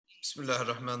Bismillah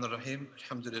ar-Rahman ar-Rahim.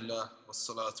 Alhamdulillah.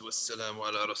 Wassalatu wassalamu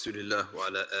ala Rasulillah wa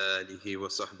ala alihi wa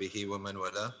sahbihi wa man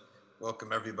wala.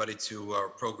 Welcome everybody to our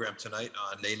program tonight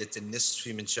on Laylat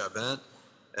al-Nisf min Shaban.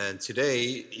 And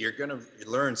today you're going to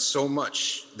learn so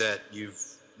much that you've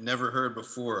never heard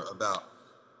before about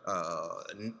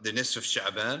the Nisf of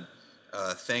Shaban,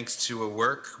 thanks to a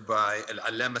work by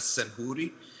Al-Allama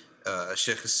al-Sanhuri,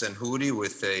 Sheikh al-Sanhuri,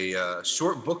 with a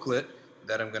short booklet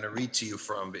that I'm going to read to you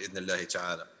from bi'idhnillahi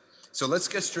ta'ala. So let's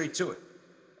get straight to it.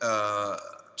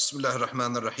 Bismillah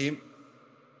ar-Rahman ar-Rahim.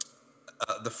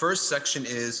 The first section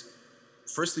is,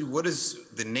 firstly, what is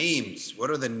the names? What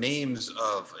are the names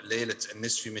of Laylat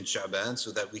al-Nisf min Shaban,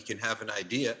 so that we can have an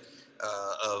idea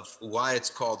of why it's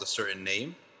called a certain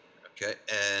name, okay,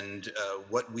 and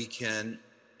what we can,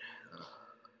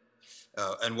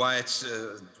 and why it's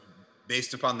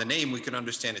based upon the name, we can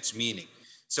understand its meaning.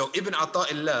 So Ibn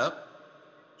Ata'illah,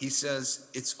 he says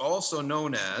it's also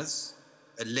known as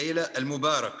Al-Layla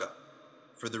Al-Mubarakah,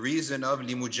 for the reason of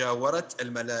لِمُجَاوَرَةِ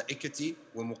الْمَلَائِكَةِ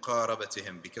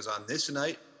وَمُقَارَبَتِهِمْ, because on this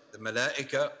night the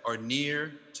malaika are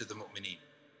near to the mu'mineen.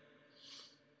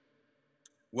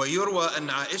 وَيُرْوَى أَنْ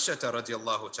عَائِشَةَ رَضِيَ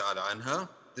اللَّهُ تَعَالَى عَنْهَا.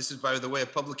 This is, by the way, a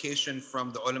publication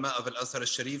from the ulama of Al-Azhar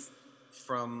al-Sharif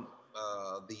from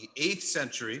the 8th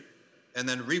century, and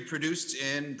then reproduced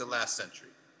in the last century,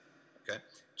 okay,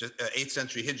 just 8th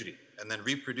century Hijri, and then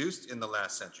reproduced in the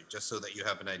last century, just so that you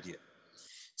have an idea.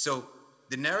 So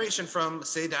the narration from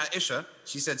Sayyida Aisha,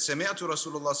 she said, سمعت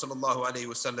رسول الله صلى الله عليه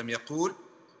وسلم يقول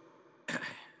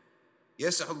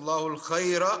يسح الله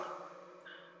الخير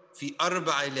في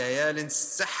 4 ليال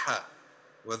سحة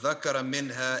وذكر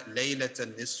منها ليلة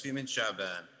النصف من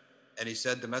شعبان. And he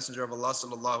said, the Messenger of Allah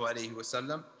صلى الله عليه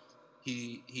وسلم,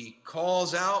 he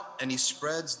calls out and he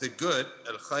spreads the good,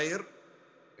 al-khair,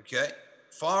 okay,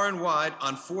 far and wide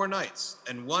on 4 nights,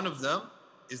 and one of them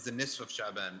is the Nisf of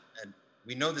Shaban. And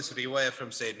we know this riwayah from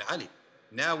Sayyidina Ali.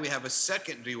 Now we have a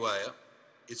second riwayah.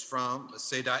 It's from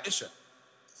Sayyida Aisha,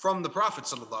 from the Prophet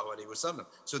sallallahu alaihi wasallam.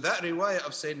 So that riwayah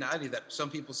of Sayyidina Ali, that some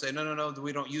people say, no,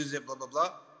 we don't use it, blah, blah,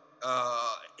 blah.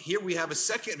 Here we have a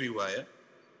second riwayah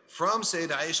from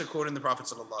Sayyida Aisha quoting the Prophet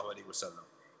sallallahu alaihi wasallam.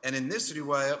 And in this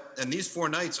riwayah, and these 4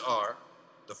 nights are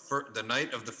the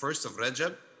night of the 1st of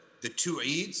Rajab, the 2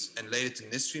 Eids, and Laylat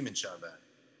al-Nisf min Shaban.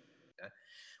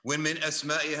 When min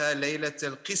asma'iha Laylat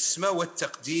al-Qisma wa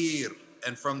taqdeer,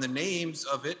 and from the names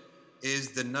of it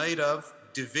is the night of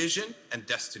division and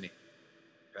destiny.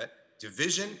 Okay?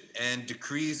 Division and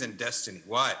decrees and destiny.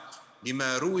 Why?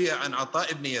 لما روي عن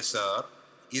عطاء بن يسار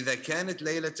إذا كانت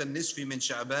ليلة النصف من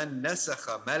شعبان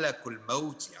نسخ ملك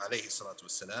الموت عليه الصلاة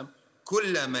والسلام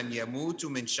كل من يموت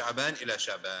من شعبان إلى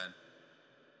شعبان.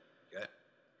 Okay?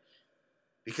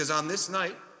 Because on this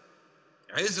night,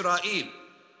 Israel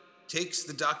takes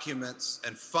the documents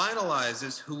and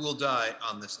finalizes who will die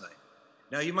on this night.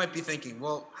 Now you might be thinking,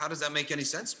 well, how does that make any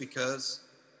sense? Because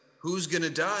who's going to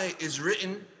die is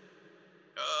written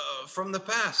from the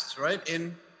past, right?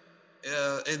 In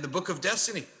the book of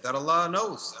destiny that Allah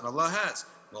knows and Allah has.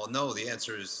 Well, no, the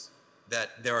answer is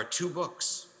that there are 2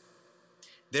 books.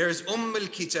 There's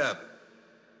al-Kitab.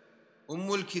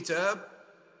 Kitab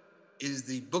is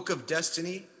the book of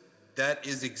destiny that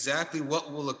is exactly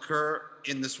what will occur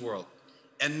in this world.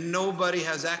 And nobody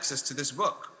has access to this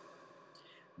book.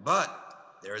 But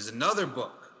there is another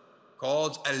book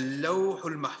called Al-Lawh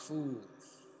al-Mahfuz.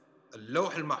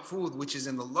 Al-Lawh al-Mahfuz, which is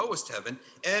in the lowest heaven,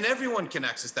 and everyone can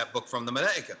access that book from the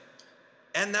Malaika.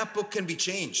 And that book can be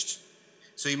changed.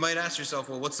 So you might ask yourself,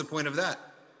 well, what's the point of that?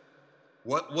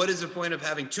 What is the point of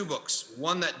having 2 books?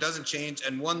 One that doesn't change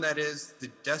and one that is the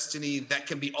destiny that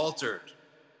can be altered.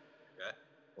 Okay?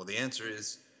 Well, the answer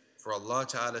is for Allah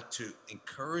Ta'ala to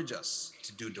encourage us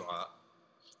to do dua,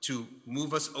 to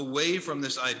move us away from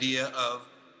this idea of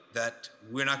that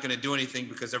we're not going to do anything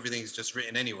because everything is just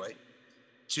written anyway,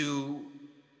 to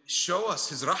show us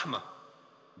His rahmah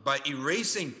by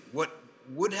erasing what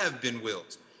would have been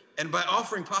willed, and by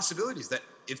offering possibilities that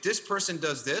if this person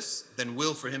does this, then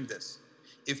will for him this.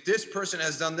 If this person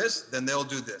has done this, then they'll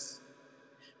do this.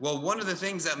 Well, one of the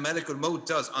things that Malik al-Maut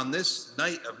does on this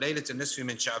night of Laylat al-Nisf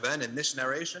min Sha'ban in this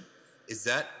narration is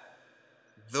that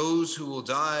those who will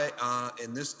die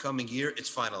in this coming year, it's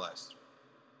finalized.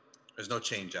 There's no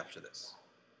change after this.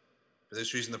 For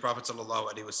this reason, the Prophet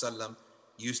ﷺ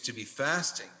used to be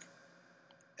fasting,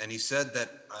 and he said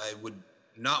that I would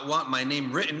not want my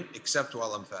name written except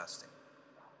while I'm fasting.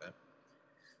 Okay?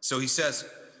 So he says,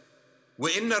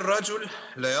 وإن الرجل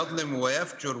لا يظلم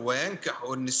ويفجر وينكح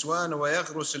النسوان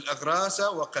ويغرس الأغراس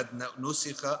وقد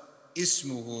نسخ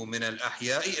اسمه من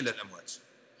الأحياء إلى الأموات.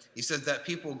 He says that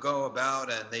people go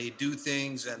about and they do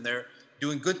things and they're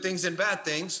doing good things and bad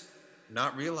things,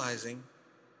 not realizing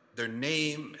their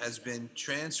name has been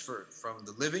transferred from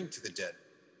the living to the dead.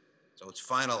 So it's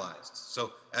finalized.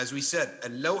 So as we said,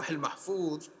 al-lawh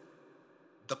al-mahfuz,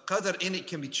 the qadr in it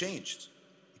can be changed.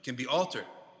 It can be altered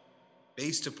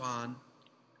based upon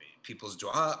people's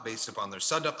dua, based upon their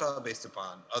sadaqah, based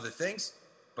upon other things.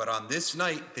 But on this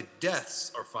night, the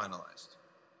deaths are finalized.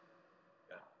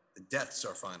 Yeah, the deaths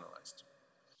are finalized.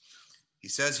 He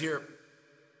says here,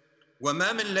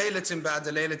 وَمَا مِن لَيْلَةٍ بَعْدَ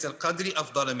لَيْلَةِ الْقَدْرِ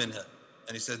أَفْضَلَ مِنْهَا.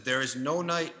 And he said, there is no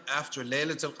night after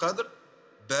ليلة القدر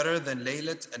better than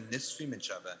ليلة النصف من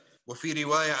شعبان. وفي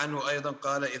رواية عنه أيضا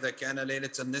قال إذا كان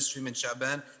ليلة النصف من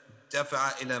شعبان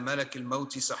دفع إلى ملك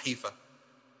الموت صحيفة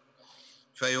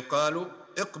فيقال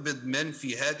اقبض من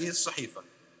في هذه الصحيفة.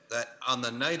 That on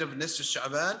the night of Nisf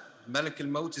Shaban, Malik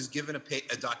al-Maut is given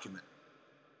a document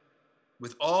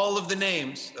with all of the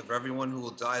names of everyone who will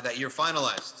die that year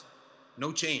finalized.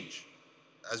 No change.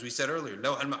 As we said earlier,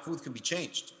 Lawh al-Mahfuz can be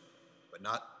changed, but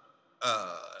not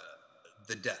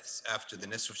the deaths after the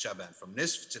Nisf of Shaban, from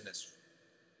Nisf to Nisf.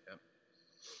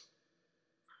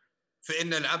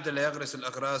 فإن العبد لا يغرس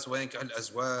الأغراس وينكح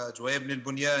الأزواج ويبني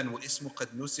البنيان واسمه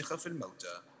قد نسخ في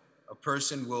الموتى. A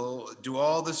person will do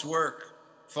all this work,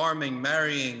 farming,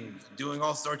 marrying, doing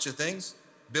all sorts of things,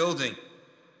 building,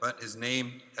 but his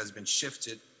name has been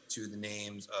shifted to the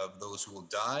names of those who will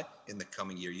die in the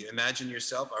coming year. You imagine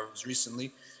yourself, I was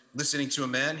recently listening to a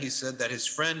man, he said that his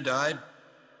friend died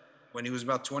when he was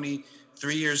about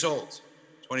 23 years old,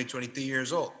 23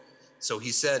 years old. So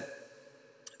he said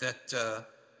that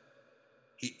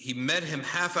he met him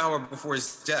half hour before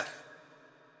his death.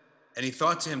 And he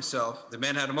thought to himself, the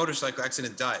man had a motorcycle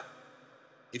accident, died.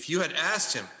 If you had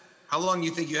asked him, how long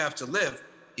you think you have to live?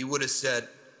 He would have said,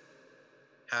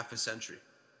 half a century.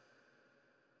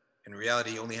 In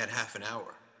reality, he only had half an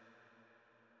hour.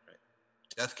 Right?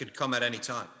 Death could come at any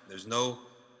time. There's no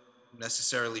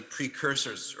necessarily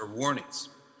precursors or warnings.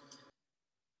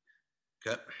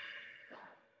 Okay.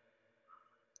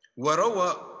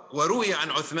 وروي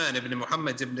عن عثمان بن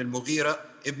محمد بن المغيرة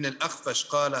ابن الأخفش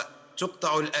قال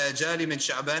تقطع الآجال من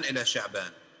شعبان إلى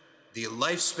شعبان. The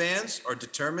lifespans are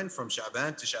determined from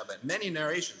Shaban to Shaban. Many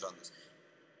narrations on this.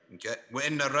 Okay.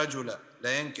 وإن الرجل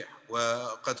لا ينكح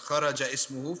وقد خرج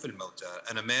اسمه في الموتى.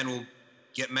 And a man will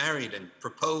get married and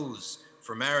propose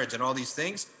for marriage and all these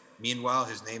things. Meanwhile,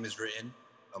 his name is written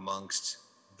amongst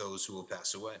those who will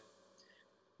pass away.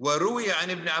 وروي عن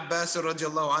ابن عباس رضي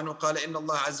الله عنه قال إن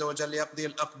الله عز وجل يقضي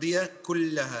الأقضية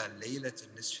كلها ليلة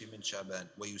النصف من شعبان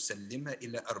ويسلمها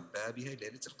إلى أربابها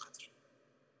ليلة القدر.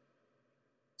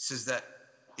 Says that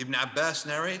Ibn Abbas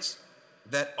narrates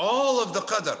that all of the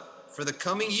qadr for the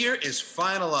coming year is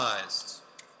finalized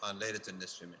on Laylat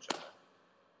al-Nisf min Shaban.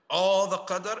 All the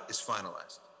qadr is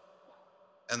finalized.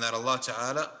 And that Allah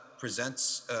Ta'ala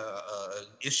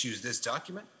issues this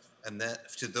document and that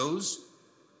to those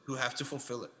who have to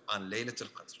fulfill it on Laylat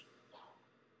al-Qadr.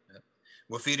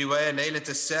 وفي رواية ليلة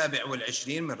السابع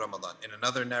والعشرين من Ramadan. In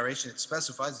another narration, it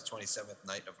specifies the 27th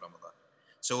night of Ramadan.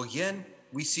 So again,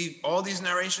 we see all these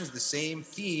narrations, the same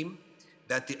theme,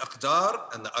 that the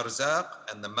aqdar and the arzaq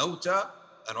and the mawta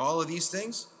and all of these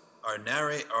things are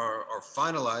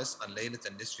finalized on Laylat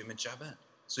al-Nisf min Shaban.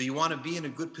 So you want to be in a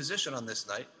good position on this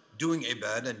night, doing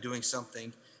ibadah and doing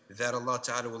something that Allah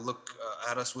Ta'ala will look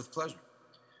at us with pleasure.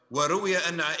 وروي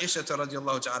أن عائشة رضي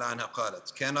الله تعالى عنها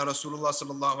قالت كان رسول الله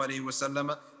صلى الله عليه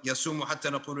وسلم يصوم حتى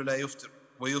نقول لا يفطر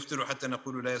ويفطر حتى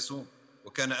نقول لا يصوم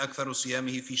وكان أكثر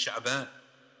صيامه في شعبان.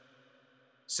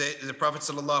 Say the Prophet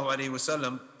صلى الله عليه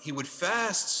وسلم, he would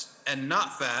fast and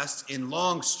not fast in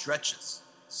long stretches,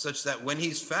 such that when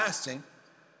he's fasting,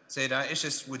 Sayyidah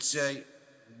Aisha would say,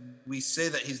 we say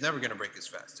that he's never going to break his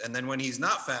fast. And then when he's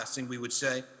not fasting, we would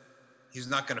say he's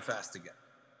not going to fast again.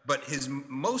 But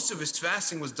most of his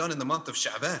fasting was done in the month of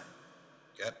Shaban.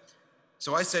 Okay?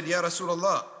 So I said, Ya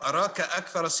Rasulullah, araka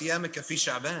akthara siyamika fi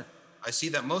Shaban. I see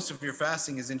that most of your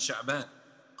fasting is in Shaban.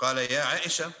 قال يا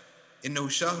عائشة إنه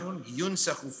شهر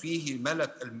ينسخ فيه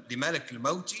لملك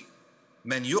الموت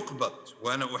من يقبض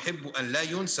وأنا أحب أن لا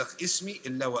ينسخ اسمي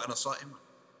إلا وأنا صائم.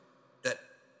 That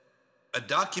a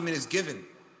document is given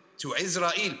to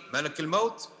Israel, Malik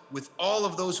al-Maut, with all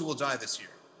of those who will die this year.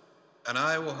 And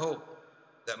I will hope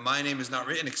that my name is not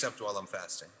written except while I'm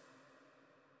fasting.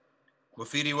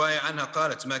 وفي رواية عنها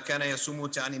قالت ما كان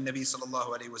يصوم عن النبي صلى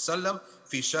الله عليه وسلم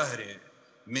في شهر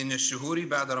من الشهور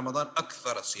بعد رمضان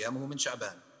أكثر صيامه من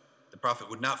شعبان. The Prophet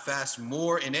would not fast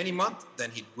more in any month than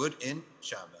he would in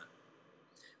Shaban.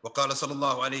 وقال صلى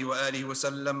الله عليه وآله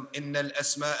وسلم إن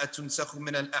الأسماء تنسخ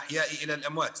من الأحياء إلى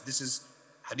الأموات. This is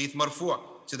hadith marfu'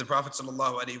 to the Prophet صلى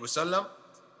الله عليه وسلم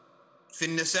في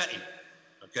النساء.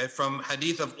 Okay, from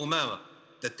hadith of Umama.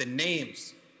 that the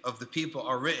names of the people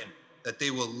are written, that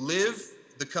they will live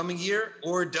the coming year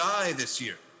or die this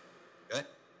year. Okay?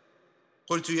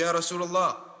 قلت يا رسول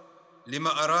الله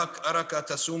لما أراك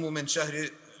تصوم من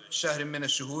شهر من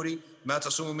الشهور ما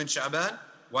تصوم من شعبان.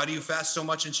 Why do you fast so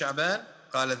much in Shaban?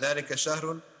 قال ذلك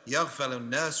شهر يغفل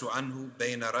الناس عنه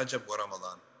بين رجب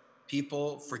ورمضان.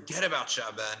 People forget about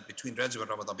Shaban between Rajab and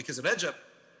Ramadan because Rajab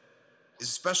is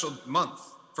a special month.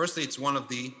 Firstly, it's one of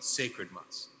the sacred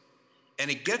months.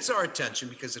 And it gets our attention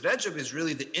because Rajab is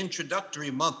really the introductory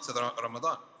month to the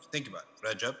Ramadan. Think about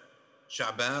it. Rajab,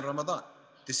 Shaban, Ramadan.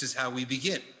 This is how we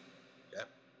begin. Okay?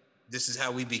 This is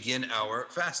how we begin our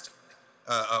fasting,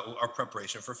 our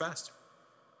preparation for fasting.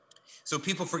 So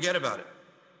people forget about it.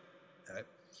 Okay?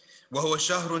 وهو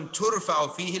شهر ترفع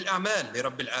فيه الأعمال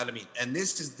لرب العالمين. And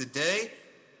this is the day,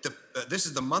 this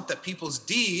is the month that people's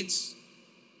deeds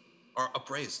are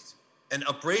appraised. An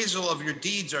appraisal of your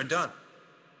deeds are done.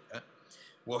 Okay?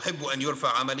 وأحب أن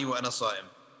يرفع عملي وأنا صائم.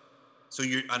 So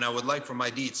and I would like for my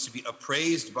deeds to be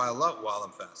appraised by Allah while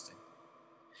I'm fasting.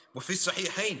 وفي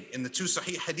الصحيحين, in the two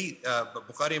Sahih hadith,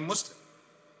 Bukhari and Muslim,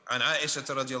 عن عائشة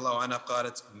رضي الله عنها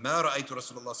قالت ما رأيت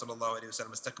رسول الله صلى الله عليه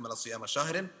وسلم استكمل صيام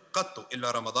شهر قط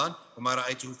إلا رمضان وما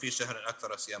رأيته في شهر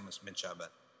أكثر صيام من شعبان.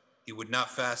 He would not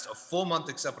fast a full month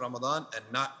except Ramadan and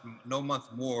no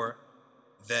month more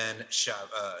than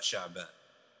Shaban.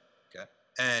 Okay?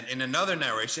 And in another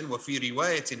narration, وفي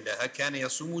رواية لها كان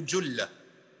يصوم جلة.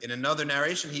 In another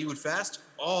narration, he would fast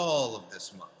all of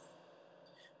this month.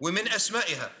 ومن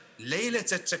أسمائها ليلة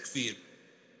التكفير.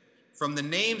 From the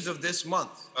names of this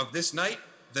month, of this night,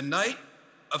 the night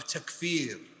of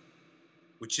takfir,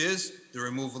 which is the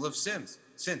removal of sins.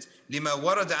 لما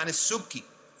ورد عن السبكي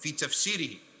في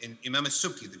تفسيره, in Imam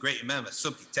al-Subki, the great Imam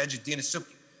al-Subki, Taj al-Din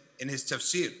al-Subki, in his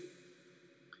tafsir,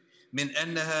 من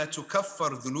أنها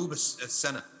تكفر ذنوب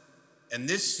السنة. And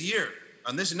this year,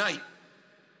 on this night,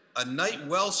 a night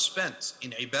well spent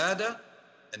in ibadah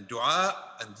and dua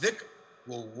and dhikr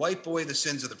will wipe away the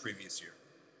sins of the previous year.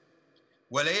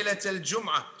 وليلة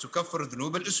الجمعة تكفر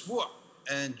ذنوب الأسبوع.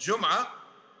 And Jum'ah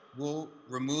will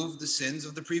remove the sins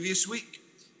of the previous week.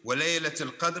 وليلة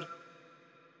القدر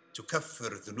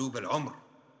تكفر ذنوب العمر.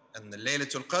 And the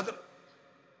Laylatul Qadr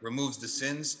removes the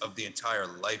sins of the entire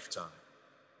lifetime.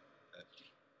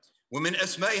 ومن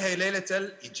أسمائها ليلة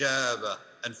الإجابة.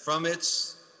 And from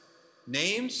its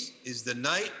names is the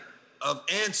night of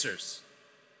answers.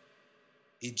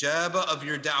 Ijaba of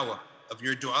your da'wah, of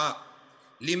your dua.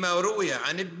 لما روي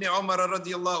عن ابن عمر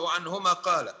رضي الله عنهما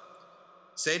قال,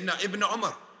 Sayyidina Ibn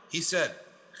Umar, he said,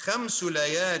 خمس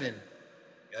ليال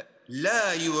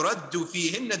لا يرد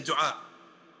فيهن الدعاء.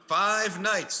 5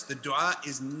 nights, the dua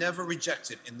is never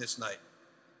rejected in this night.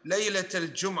 ليلة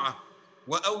الجمعة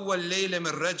وأول ليلة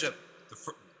من رجب.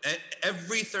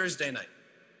 Every Thursday night.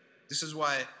 This is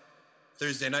why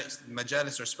Thursday nights,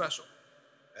 majalis are special.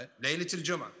 ليلة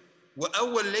الجمعة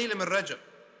وأول ليلة من رجب.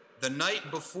 The night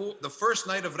before, the first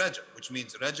night of Rajab, which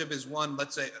means Rajab is one,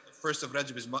 let's say the first of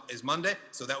Rajab is Monday,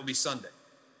 so that would be Sunday.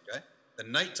 Okay? The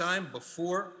night time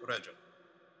before Rajab.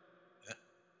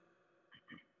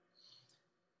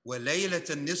 وَلَيْلَةَ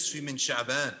النِّصْفِ مِنْ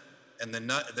شَعْبَانِ. And the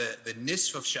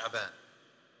Nisf of Shaban,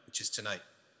 which is tonight.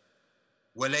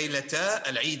 وَلَيْلَتَا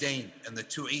الْعِيدَيْنِ. And the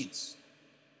 2 Eids.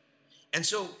 And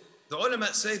so the ulama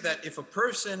say that if a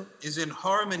person is in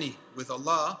harmony with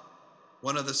Allah,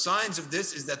 one of the signs of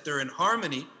this is that they're in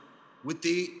harmony with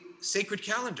the sacred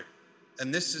calendar.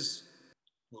 And this is,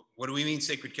 what do we mean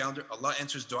sacred calendar? Allah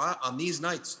answers dua on these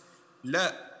nights.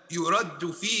 لا يرد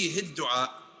فيه الدعاء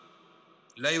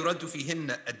لا يرد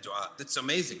فيهن الدعاء. That's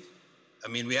amazing. I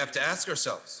mean, we have to ask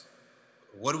ourselves,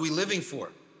 what are we living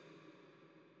for?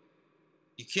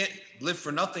 You can't live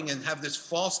for nothing and have this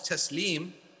false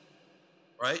taslim,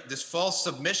 right? This false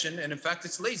submission, and in fact,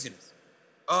 it's laziness.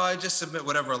 Oh, I just submit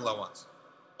whatever Allah wants.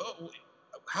 Oh,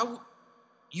 how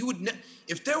you would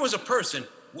if there was a person,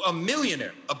 a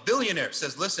millionaire, a billionaire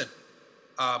says, listen,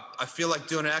 I feel like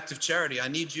doing an act of charity. I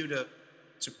need you to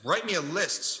write me a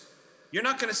list. You're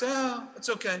not going to say, oh, it's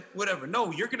okay, whatever.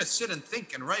 No, you're going to sit and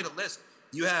think and write a list.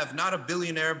 You have not a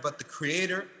billionaire, but the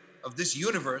creator of this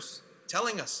universe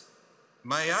telling us,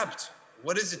 my abd,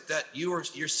 what is it that you're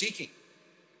seeking?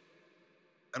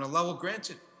 And Allah will grant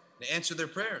it and answer their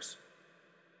prayers.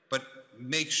 But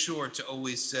make sure to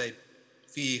always say,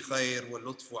 fi khair wa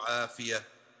lutfu afiyah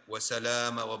wa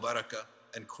salama wa barakah,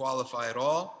 and qualify it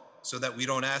all so that we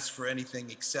don't ask for anything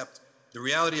except the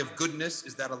reality of goodness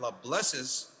is that Allah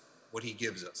blesses what He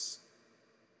gives us.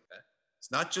 Okay?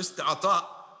 It's not just the ata,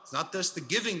 it's not just the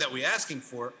giving that we're asking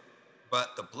for,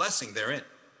 but the blessing therein.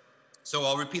 So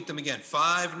I'll repeat them again.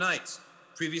 5 nights.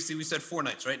 Previously we said 4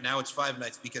 nights, right? Now it's 5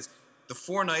 nights because The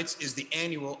 4 nights is the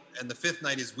annual, and the 5th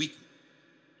night is weekly.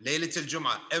 Laylat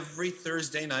al-Jum'ah, every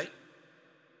Thursday night.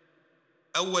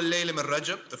 أول ليلة من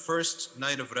Rajab, the first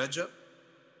night of Rajab.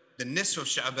 The Nisf of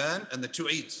Shaban, and the 2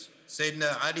 Eids.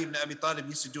 Sayyidina Ali ibn Abi Talib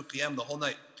used to do Qiyam the whole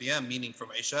night. Qiyam meaning from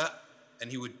Isha,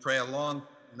 and he would pray a long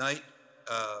night,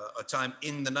 a time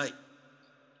in the night.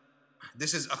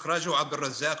 This is أخرجه عبد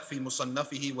الرزاق في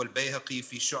مصنفه والبيهقي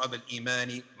في شعب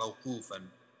الإيمان موقوفا.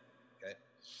 Okay.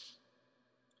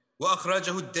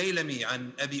 وأخرجه الديلمي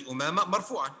عن أبي أمامة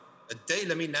مرفوعا.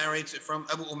 الديلمي narrates it from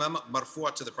Abu Umama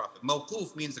marfu' to the Prophet.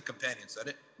 Mawquf means the companion said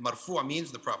it. Marfu'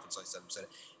 means the Prophet said it.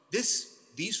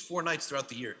 These 4 nights throughout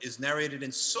the year is narrated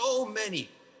in so many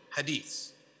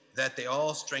hadiths that they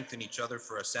all strengthen each other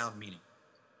for a sound meaning.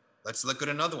 Let's look at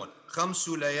another one. خمس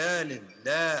ليال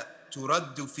لا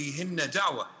ترد فيهن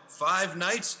دعوة. 5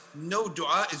 nights, no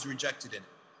dua is rejected in it.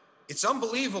 It's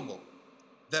unbelievable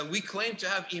that we claim to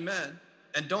have iman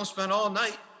and don't spend all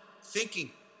night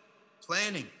thinking,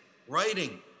 planning,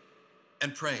 writing,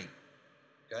 and praying.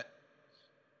 Okay?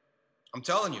 I'm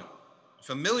telling you, if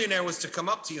a millionaire was to come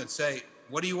up to you and say,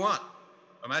 what do you want?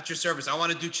 I'm at your service. I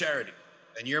want to do charity.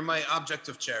 And you're my object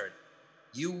of charity.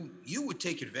 You would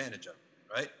take advantage of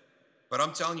it, right? But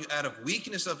I'm telling you, out of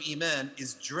weakness of iman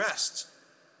is dressed.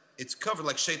 It's covered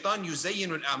like shaitan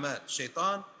yuzayyinu al-a'mal.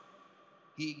 Shaitan,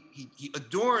 he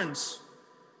adorns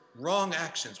wrong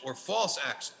actions or false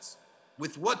actions.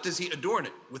 With what does he adorn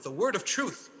it? With a word of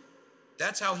truth.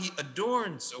 That's how he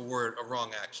adorns a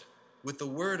wrong action. With the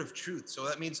word of truth. So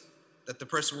that means that the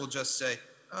person will just say,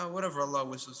 oh, whatever Allah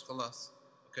wishes, khalas.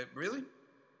 Okay, really?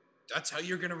 That's how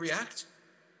you're going to react?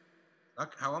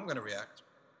 Not how I'm going to react.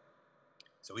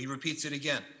 So he repeats it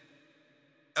again.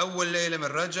 أول ليلة من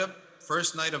رجب,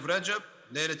 first night of Rajab,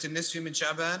 ليلة النصف من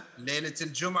شعبان, ليلة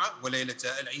الجمعة, وليلة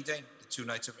العيدين, the 2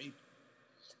 nights of Eid.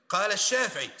 قال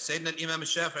الشافعي, سيدنا الإمام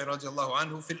الشافعي رضي الله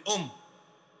عنه في الأم,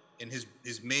 in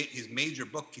his major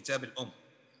book كتاب الأم.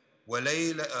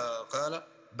 وليلة قال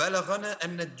بلغنا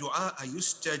أن الدعاء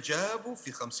يستجاب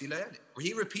في 5 ليالي. Where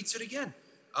he repeats it again.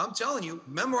 I'm telling you,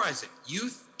 memorize it.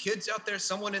 Youth, kids out there,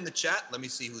 someone in the chat, let me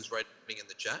see who's writing in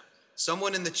the chat.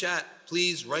 Someone in the chat,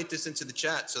 please write this into the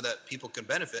chat so that people can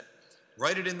benefit.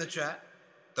 Write it in the chat.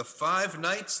 The 5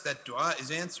 nights that dua is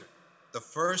answered. The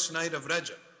first night of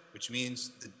Rajab, which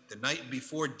means the night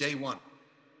before day 1.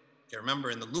 Okay, remember,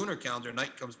 in the lunar calendar,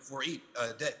 night comes before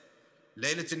day.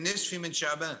 Laylat al-Nisf min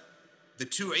Shaban. The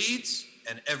 2 Eids,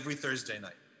 and every Thursday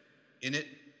night. In it,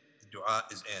 the dua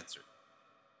is answered.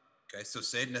 Okay, so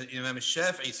Sayyidina Imam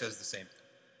al-Shafi'i says the same thing.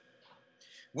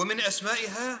 وَمِنْ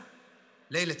أَسْمَائِهَا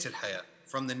لَيْلَةِ الْحَيَاةِ.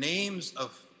 From the names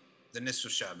of the Nisf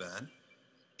of Shaban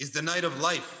is the night of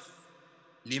life.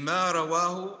 لِمَا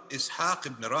رَوَاهُ إِسْحَاقِ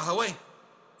ibn Rahawayh.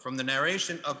 From the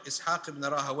narration of Ishaq ibn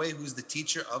Rahawayh, who is the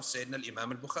teacher of Sayyidina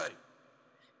al-Imam al-Bukhari.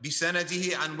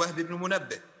 بِسَنَدِهِ عَنْ وَهْبِ ibn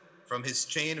Munabbih. From his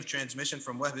chain of transmission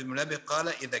from Wahb ibn Munabbih, قال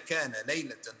إذا كان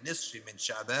ليلة النصف من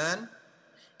شعبان,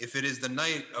 if it is the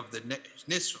night of the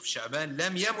Nisf of Shaban,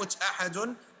 لم يمت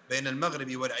أحد بين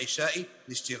المغرب والعشاء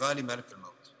لاشتغال ملك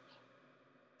الموت.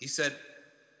 He said,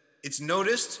 it's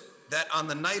noticed that on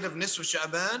the night of Nisf of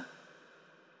Shaban,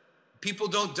 people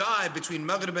don't die between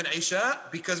Maghrib and Isha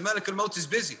because Malik al-Maut is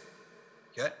busy.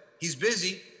 Okay? He's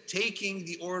busy taking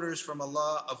the orders from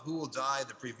Allah of who will die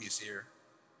the previous year.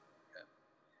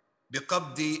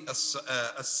 بقبض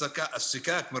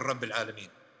السكاك من رب العالمين,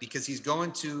 because he's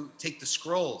going to take the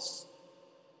scrolls.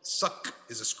 Sak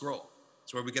is a scroll.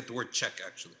 That's where we get the word check,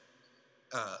 actually,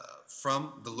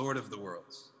 from the Lord of the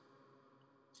worlds.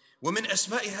 ومن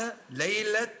أسمائها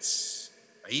ليلة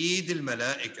عيد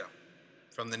الملائكة.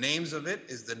 From the names of it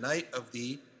is the night of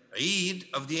the Eid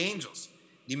of the angels.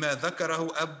 لما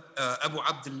ذكره أبو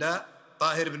عبد الله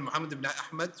طاهر بن محمد بن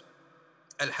أحمد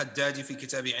الحدادي في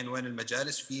كتاب عنوان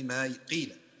المجالس فيما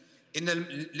قيل إن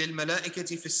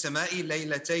للملائكة في السماء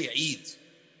ليلتي عيد.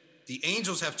 The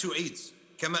angels have 2 Eids.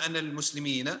 كما أن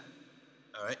المسلمين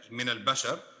من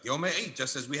البشر يوم عيد,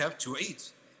 just as we have 2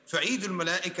 Eids. فعيد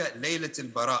الملائكة ليلة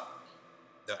البراء.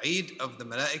 The Eid of the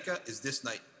Malaika is this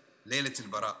night, ليلة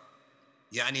البراء.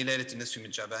 يعني ليلة النصف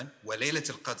من شعبان وليلة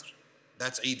القدر.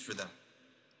 That's Eid for them.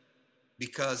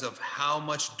 Because of how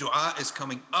much dua is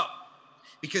coming up.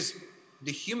 Because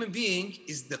the human being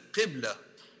is the Qibla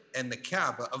and the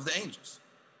Kaaba of the angels,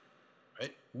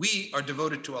 right? We are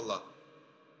devoted to Allah,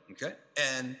 okay?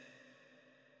 And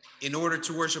in order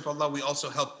to worship Allah, we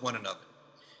also help one another.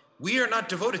 We are not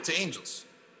devoted to angels.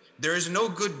 There is no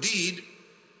good deed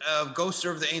of go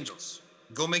serve the angels,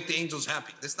 go make the angels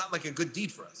happy. That's not like a good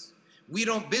deed for us. We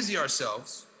don't busy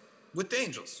ourselves with the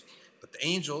angels. But the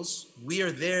angels, we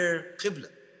are their Qibla.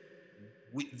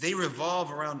 They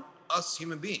revolve around us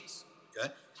human beings.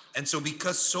 And so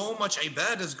because so much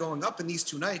ibadah is going up in these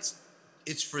 2 nights,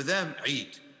 it's for them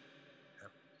Eid.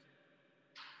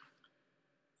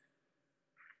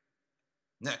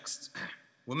 Next,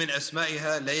 ومن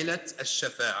أسمائها ليلة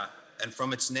الشفاعة, and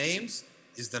from its names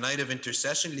is the night of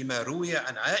intercession. لما روي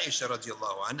عن عائشة رضي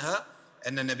الله عنها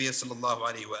أن النبي صلى الله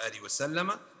عليه وآله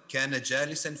وسلم كان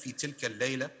جالسا في تلك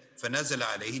الليلة فنزل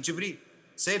عليه جبريل.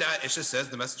 Sayyida Aisha says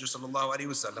the Messenger صلى الله عليه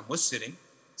وسلم was sitting.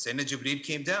 Sayyidina Jibreel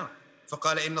came down.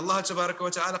 فقال إن الله تبارك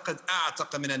وتعالى قد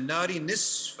أعتق من النار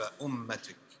نصف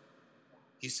أمتك.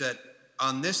 He said,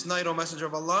 on this night, O Messenger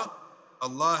of Allah,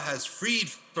 Allah has freed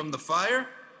from the fire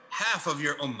half of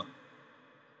your ummah.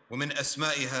 ومن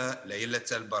أسمائها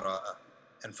ليلة البراءة,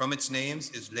 and from its names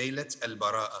is ليلة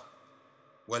البراءة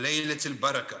وليلة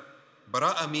البركة.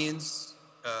 Bara'a means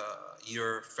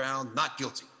you're found not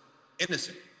guilty,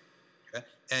 innocent. Okay?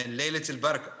 And ليلة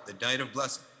البركة, the night of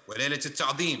blessing. وليلة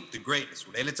التعظيم, the greatness.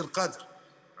 وليلة القدر,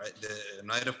 right? The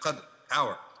night of qadr,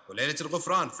 power. وليلة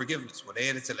الغفران, forgiveness.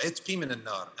 وليلة العتق من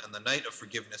النار, and the night of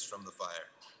forgiveness from the fire.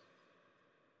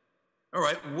 All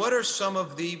right, what are some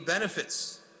of the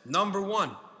benefits? Number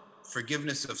 1,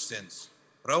 forgiveness of sins.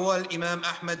 روى الإمام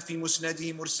أحمد في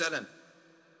مسنده مرسلا.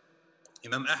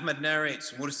 Imam Ahmad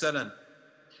narrates مرسلا,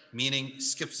 meaning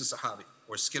skips the Sahabi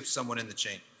or skips someone in the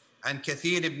chain. عن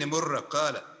كثير ibn Murrah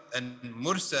قال, and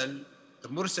mursal, the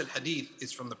mursal hadith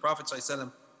is from the Prophet ﷺ,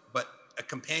 but a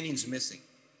companion's missing.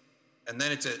 And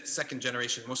then it's a second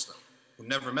generation Muslim who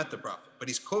never met the Prophet, but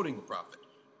he's quoting the Prophet.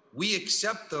 We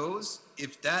accept those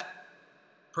if that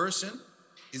person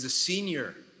is a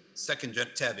senior second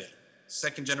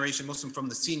generation Muslim from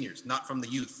the seniors, not from the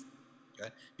youth.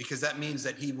 Okay? Because that means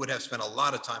that he would have spent a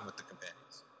lot of time with the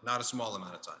companions, not a small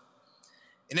amount of time.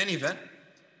 In any event,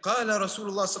 قال رسول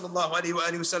الله صلى الله عليه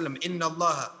وآله وسلم إن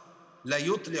الله لا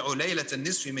يطلع ليلة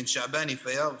النصف من شعبان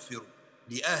فيغفر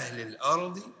لأهل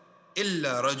الأرض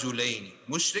إلا رجلين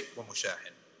مشرك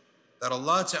ومشاحن. That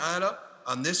Allah Ta'ala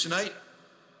on this night,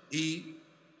 He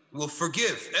will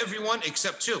forgive everyone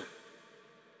except 2,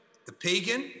 the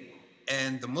pagan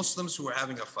and the Muslims who are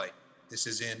having a fight. This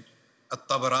is in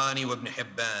At-Tabarani wa Ibn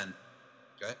Hibban.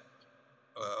 Okay?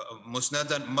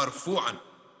 Musnadan marfu'an.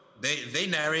 They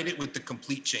narrate it with the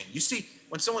complete chain. You see,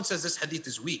 when someone says this hadith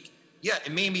is weak, yeah,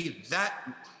 it may be that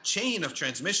chain of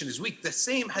transmission is weak. The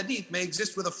same hadith may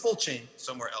exist with a full chain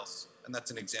somewhere else. And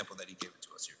that's an example that he gave it to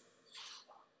us here.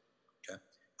 Okay?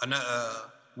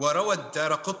 وروى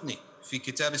الدارقطني في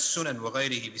كتاب السنن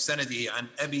وغيره بسنده عن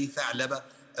أبي ثعلبة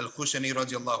الخشني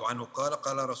رضي الله عنه قال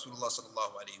قال رسول الله صلى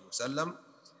الله عليه وسلم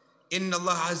إن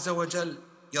الله عز وجل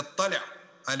يطلع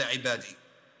على عباده.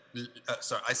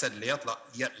 Sorry, I said ليطلع.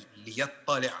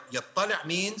 يطلع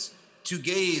means to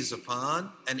gaze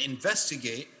upon and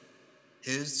investigate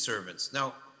his servants.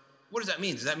 Now, what does that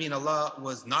mean? Does that mean Allah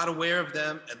was not aware of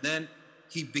them and then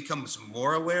He becomes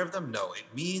more aware of them? No, it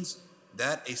means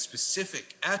that a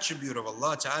specific attribute of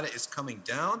Allah Ta'ala is coming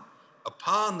down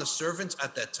upon the servants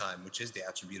at that time, which is the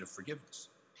attribute of forgiveness.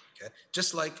 Okay?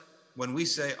 Just like when we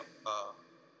say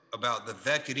about the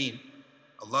dhakirin,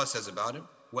 Allah says about him,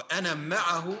 وَأَنَا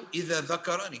مَعَهُ إِذَا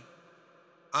ذَكَرَنِي.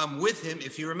 I'm with him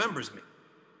if he remembers me.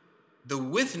 The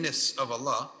withness of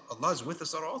Allah, Allah is with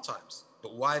us at all times.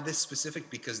 But why this specific?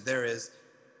 Because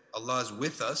Allah is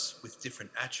with us with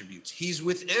different attributes. He's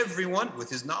with everyone with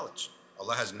His knowledge.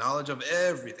 Allah has knowledge of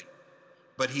everything.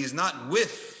 But He is not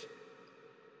with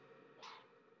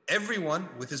everyone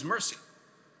with His mercy.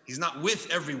 He's not with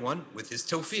everyone with His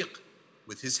tawfiq,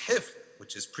 with His hifz,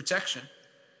 which is protection.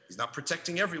 He's not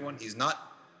protecting everyone. He's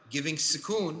not giving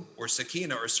sukoon or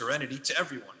sakina or serenity to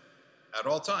everyone at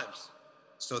all times.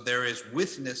 So there is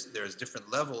witness, there's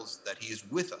different levels that He is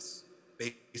with us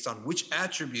based on which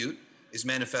attribute is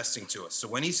manifesting to us. So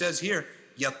when He says here,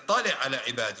 يَطَّلِعْ عَلَى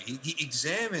عِبَادِهِ, He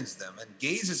examines them and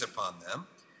gazes upon them,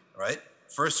 right,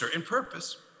 for a certain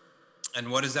purpose.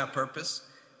 And what is that purpose?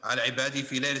 عَلَى عِبَادِهِ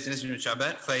فِي لَيْلَةِ النِّصْفِ مِنْ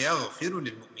شَعْبَانَ فَيَغْفِرُ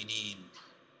لِلْمُؤْمِنِينَ.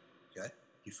 Okay,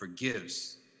 He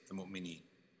forgives the mu'mineen.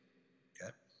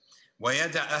 Okay,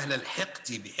 وَيَدَعْ أَهْلَ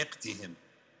الْحِقْدِ بِحِقْدِهِمْ.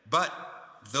 But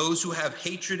those who have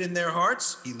hatred in their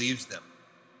hearts, He leaves them.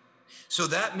 So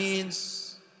that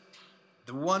means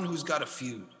the one who's got a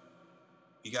feud,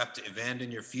 you have to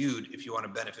abandon your feud if you want to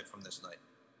benefit from this night.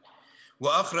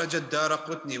 وأخرج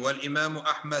الدارقطني والإمام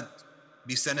أحمد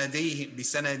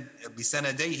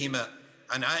بسنديهما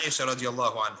عن عائشة رضي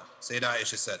الله عنها. Sayyida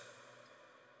Aisha said,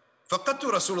 فقدت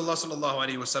رسول الله صلى الله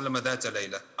عليه وسلم ذات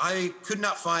ليلة. I could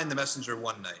not find the messenger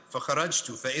one night.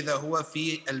 فخرجت فإذا هو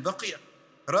في البقية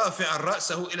رافعا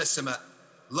رأسه إلى السماء.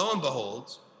 Lo and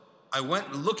behold, I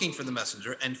went looking for the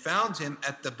messenger and found him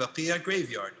at the Baqiyah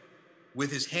graveyard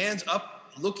with his hands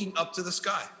up, looking up to the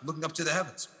sky, looking up to the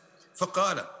heavens.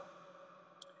 فقال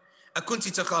أكنت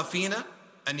تخافين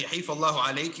أن يحيف الله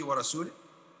عليك ورسوله?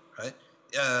 Right?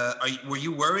 Were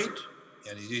you worried?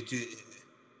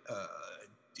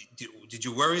 Did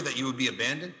you worry that you would be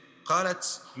abandoned?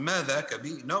 قالت ما ذاك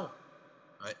بي. No.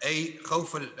 أي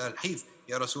خوف الحيف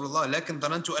يا رسول الله لكن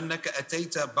ظننت أنك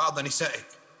أتيت بعض نسائك.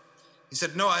 He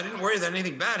said, no, I didn't worry that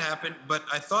anything bad happened, but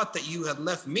I thought that you had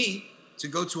left me to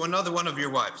go to another one of your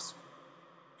wives.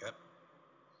 Okay.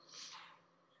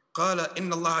 قال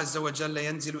إن الله عز وجل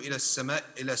ينزل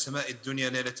إلى سماء الدنيا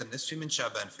ليلة النصف من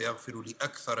شعبان فيغفر لي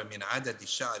أكثر من عدد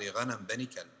شعر غنم بني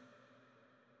كلب.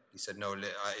 He said, no,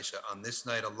 Aisha, on this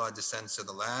night Allah descends to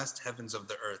the last heavens of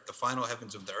the earth, the final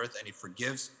heavens of the earth, and He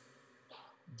forgives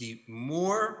the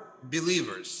more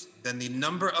believers than the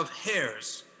number of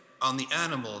hairs on the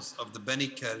animals of the Bani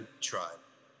Kalb tribe,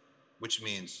 which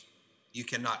means you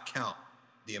cannot count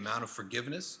the amount of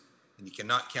forgiveness and you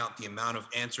cannot count the amount of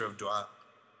answer of dua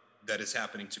that is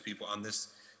happening to people on this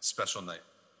special night.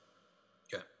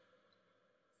 Okay.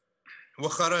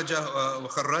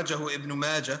 وخرجه ابن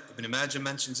ماجه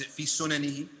mentions it في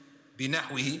سننه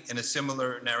بنحوه in a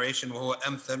similar narration وهو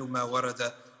أمثل ما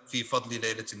ورد في فضل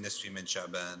ليلة النصف من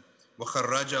شعبان.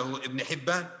 وخرجه ابن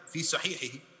حبان في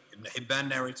صحيحه. ابن حبان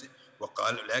narrated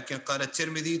وقال لكن قال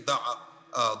الترمذي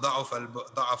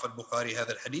ضعف البخاري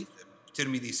هذا الحديث.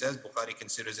 Tirmidhi says Bukhari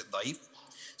considers it ضعيف,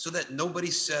 so that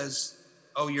nobody says,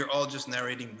 oh, you're all just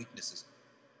narrating weaknesses.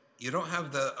 You don't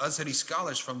have the Azhari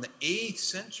scholars from the 8th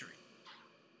century,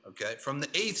 okay, from the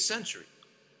 8th century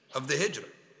of the Hijrah,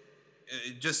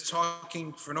 just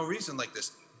talking for no reason like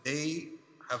this. They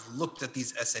have looked at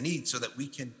these asanid so that we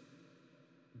can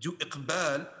do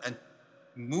iqbal and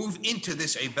move into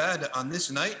this ibadah on this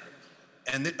night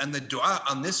and the dua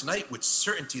on this night with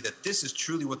certainty that this is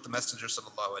truly what the Messenger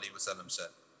sallallahu alaihi wasallam said.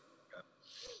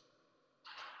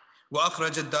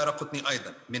 وأخرج الدارقطني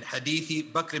أيضا من حديث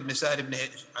بكر بن سهل بن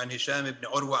عن هشام بن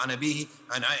عروة عن أبيه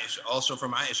عن عائشة, also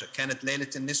from Aisha, كانت ليلة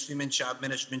النصف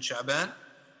من شعبان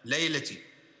ليلتي.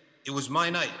 It was my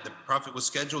night. The Prophet was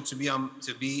scheduled to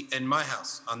be in my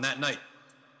house on that night,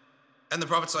 and the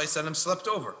Prophet ﷺ slept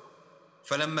over.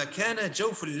 فلما كان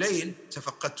جوف الليل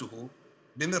تفقدته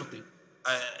بمرضي.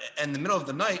 In the middle of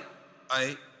the night,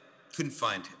 I couldn't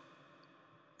find him.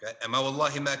 Okay. أما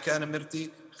والله ما كان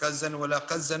مرضي خزا ولا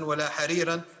قزا ولا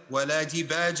حريرا ولا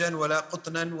ديباجا ولا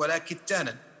قطنا ولا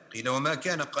كتانا. قيل وما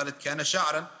كان؟ قالت كان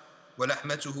شعرا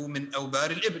ولحمته من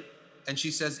أوبار الإبل. And she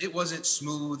says it wasn't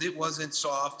smooth, it wasn't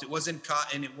soft, it wasn't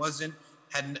cotton, it wasn't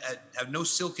had no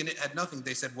silk in it, had nothing.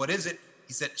 They said, what is it?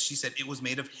 She said it was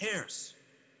made of hairs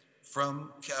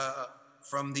from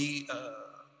the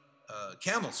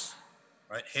camels,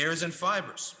 right? Hairs and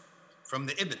fibers from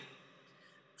the ibn.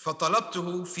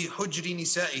 فطلبته في حجر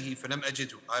نسائه فلم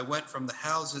أجده. I went from the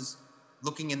houses,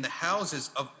 looking in the houses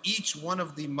of each one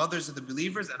of the mothers of the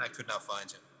believers, and I could not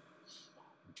find him.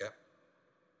 Okay.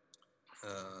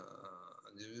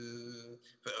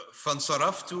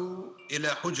 فانصرفت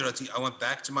إلى حجرتي. I went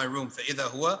back to my room. فإذا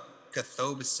هو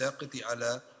كالثوب الساقط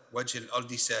على وجه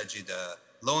الأرض ساجدا.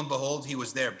 Lo and behold, he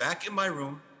was there back in my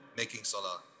room making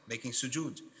salah, making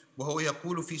sujood. وهو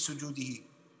يقول في سجوده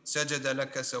سجد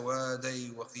لك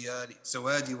سوادي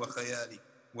وخيالي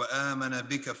وآمن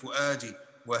بك فؤادي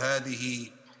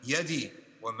وهذه يدي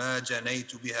وما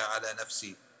جنيت بها على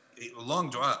نفسي. Long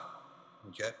dua.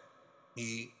 Okay.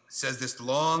 He says this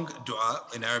long dua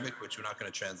in Arabic, which we're not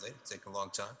going to translate. It'll take a long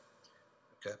time.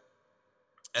 Okay.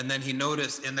 And then he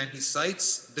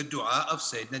cites the dua of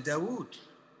Sayyidina Dawood.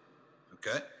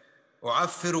 Okay.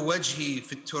 وعفر وجهي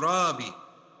في التراب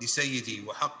لسيدي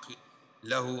وحق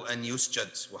له أن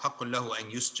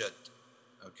يسجد.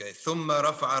 Okay. ثم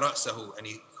رفع رأسه, and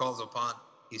he calls upon,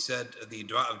 he said the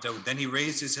dua of Dawood. Then he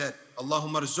raised his head.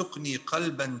 اللهم ارزقني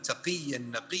قلبا تقيا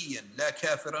نقيا لا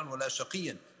كافرا ولا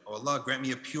شقيا. Oh Allah, grant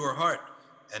me a pure heart,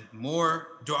 and more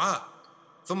dua.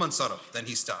 ثم انصرف, then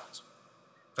he stopped.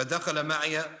 فدخل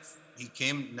معي, he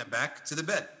came back to the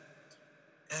bed.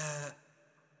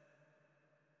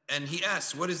 And he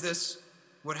asked, what is this?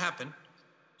 What happened?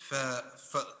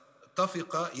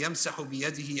 فطفق يمسح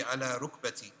بيده على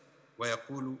ركبتي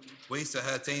ويقول ويس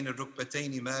هاتين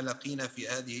الركبتين ما لقينا في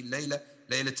هذه الليلة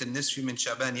ليلة النصف من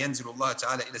شعبان ينزل الله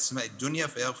تعالى إلى السماء الدنيا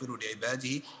فيغفر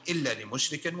لعباده إلا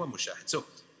لمشرك ومشاهد. So,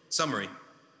 summary.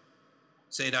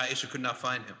 Sayyidah Aisha could not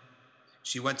find him.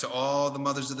 She went to all the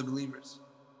mothers of the believers.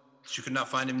 She could not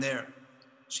find him there.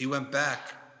 She went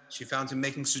back. She found him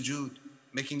making sujood,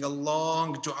 making a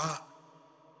long dua.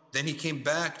 Then he came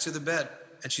back to the bed,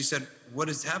 and she said, what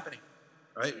is happening?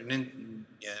 Right? And then,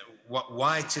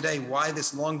 why today? Why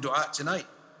this long dua tonight?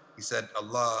 He said,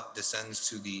 Allah descends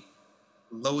to the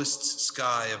lowest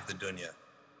sky of the dunya,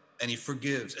 and he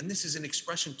forgives. And this is an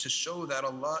expression to show that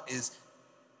Allah is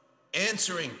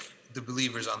answering the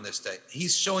believers on this day.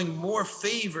 He's showing more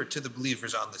favor to the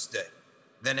believers on this day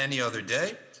than any other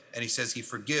day. And he says he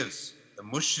forgives the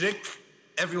mushrik,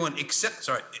 everyone except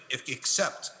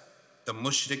the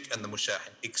mushrik and the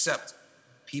mushahin, except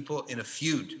people in a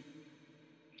feud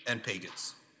and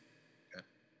pagans. Okay.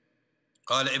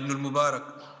 قال ابن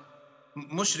المبارك,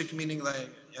 mushrik meaning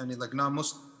like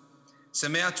non-Muslim.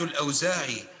 سمعت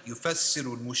الأوزاعي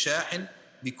يفسر المشاحن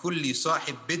بكل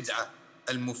صاحب بدعة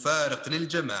المفارق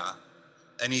للجماعة.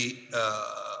 And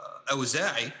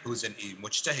Awza'i, who's a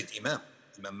mujtahid imam,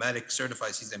 Imam Malik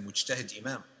certifies he's a mujtahid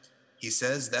imam. He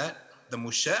says that the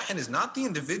mushahin is not the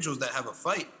individuals that have a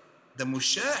fight. The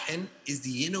mushahin is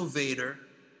the innovator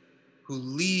who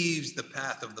leaves the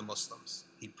path of the Muslims.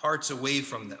 He parts away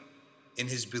from them in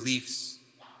his beliefs,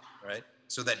 right?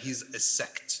 So that he's a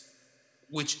sect,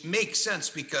 which makes sense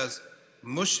because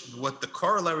what the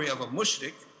corollary of a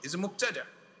mushrik is a mubtada.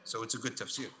 So it's a good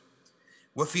tafsir.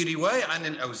 وفي رواية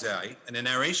عن الأوزاعي, and a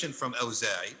narration from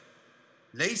Awza'i,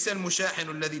 ليس المشاحن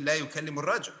الذي لا يكلم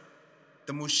الرجل.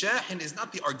 The mushahin is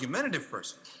not the argumentative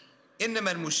person.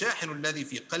 إنما المشاحن الذي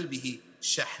في قلبه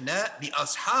شحناء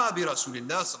بأصحاب رسول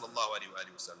الله صلى الله عليه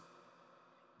وآله وسلم.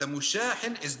 The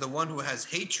mushahin is the one who has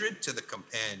hatred to the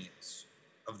companions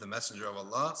of the Messenger of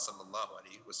Allah صلى الله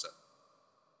عليه وسلم.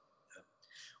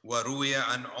 وروي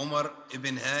عن عمر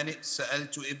ibn هانئ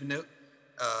سألت ابن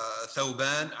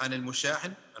ثوبان عن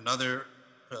المشاحن. Another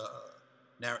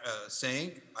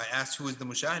saying, I asked who is the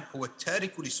mushahin? هو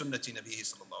التارك لسنة نبيه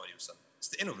صلى الله عليه وسلم. It's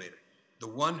the innovator, the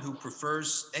one who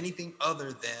prefers anything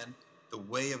other than the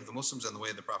way of the Muslims and the way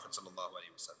of the Prophet صلى الله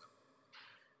عليه وسلم.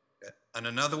 Okay. And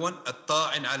another one,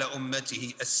 الطاعن على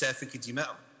أمته السافك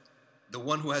دماءهم, the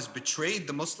one who has betrayed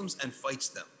the Muslims and fights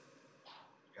them.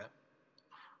 Okay.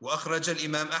 وأخرج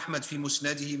الإمام أحمد في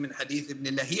مسنده من حديث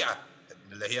ابن لهيعة.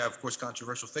 Ibn Lahiyah, of course,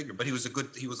 controversial figure, but he was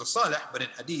a salih, but in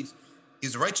hadith,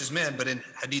 he's a righteous man, but in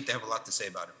hadith they have a lot to say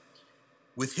about him.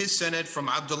 With his sanad from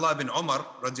Abdullah bin Umar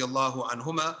radiallahu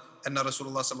anhuma, أن رسول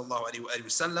الله صلى الله عليه وآله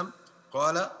وسلم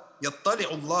قال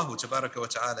يطلع الله تبارك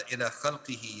وتعالى إلى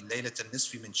خلقه ليلة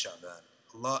النصف من شعبان.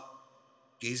 Allah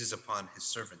gazes upon his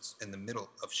servants in the middle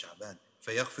of Shaban.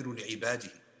 فيغفر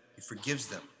لعباده. He forgives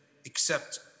them,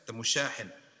 except the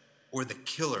mushahin, or the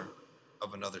killer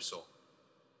of another soul.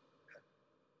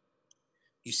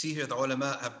 You see here, the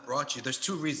ulama have brought you, there's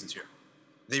two reasons here.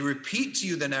 They repeat to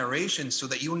you the narration so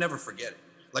that you'll never forget it.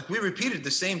 Like we repeated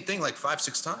the same thing like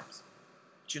 5-6 times,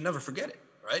 but you never forget it,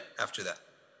 right? After that.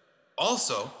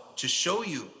 Also, to show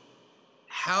you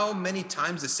how many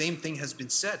times the same thing has been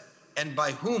said and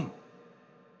by whom,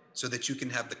 so that you can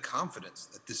have the confidence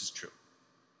that this is true.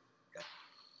 Okay.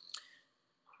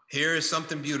 Here is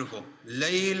something beautiful.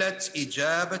 Laylat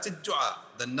ijabat ad-du'a,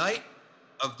 the night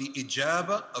of the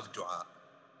ijaba of dua.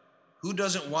 Who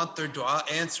doesn't want their dua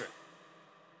answered?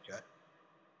 Okay.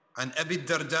 عن أبي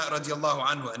الدرداء رضي الله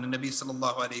عنه أن النبي صلى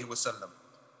الله عليه وسلم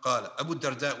قال. Abu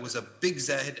Darda was a big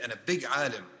zahid and a big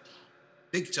alim,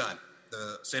 big time.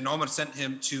 Sayyidina Umar sent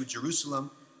him to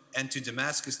Jerusalem and to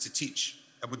Damascus to teach.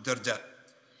 Abu Darda.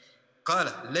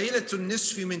 قال ليلة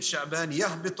النصف من شعبان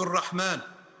يهبط الرحمن.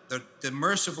 The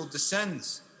merciful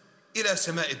descends إلى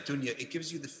سماء الدنيا. It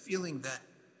gives you the feeling that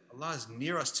Allah is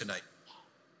near us tonight.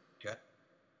 Okay.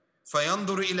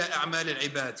 فينظر إلى أعمال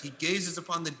العباد. He gazes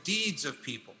upon the deeds of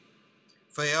people.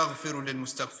 فيغفر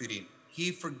للمستغفرين.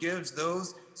 He forgives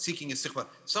those seeking istighfar.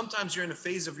 Sometimes you're in a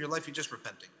phase of your life you're just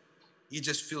repenting. You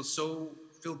just feel so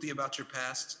filthy about your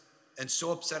past and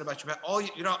so upset about your past.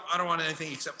 I don't want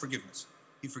anything except forgiveness.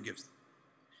 He forgives them.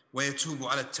 ويتوب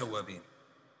على التوابين.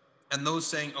 And those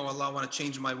saying, oh Allah, I want to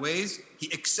change my ways,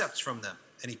 He accepts from them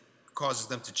and He causes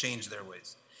them to change their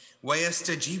ways.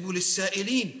 وَيَسْتَجِيبُ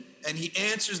لِلسَّائِلِينَ. And He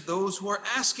answers those who are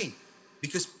asking.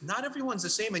 Because not everyone's the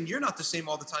same, and you're not the same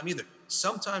all the time either.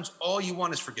 Sometimes all you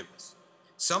want is forgiveness.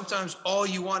 Sometimes all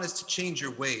you want is to change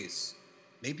your ways.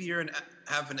 Maybe you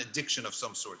have an addiction of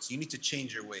some sort, so you need to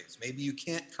change your ways. Maybe you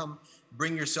can't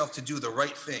bring yourself to do the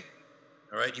right thing.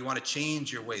 All right, you want to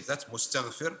change your ways. That's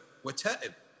mustaghfir wa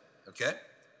ta'ib. Okay?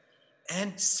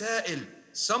 And sa'il.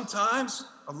 Sometimes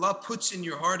Allah puts in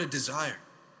your heart a desire.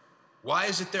 Why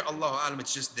is it there? Allahu a'lam,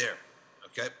 it's just there.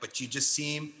 Okay? But you just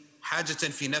seem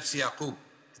hajatan fi nafsi Yaqub.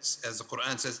 As the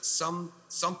Quran says,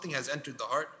 something has entered the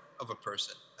heart of a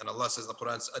person. And Allah says in the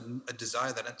Quran, a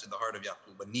desire that entered the heart of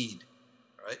Yaqub, a need.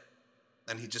 All right?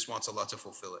 And He just wants Allah to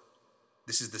fulfill it.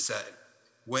 This is the sa'il.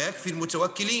 وَيَكْفِي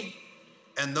الْمُتَوَكِّلِينَ.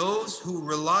 And those who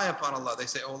rely upon Allah, they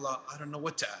say, oh Allah, I don't know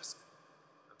what to ask.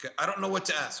 Okay, I don't know what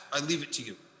to ask. I leave it to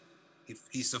you.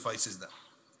 He suffices them.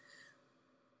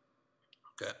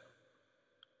 Okay.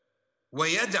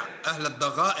 ويدع أهل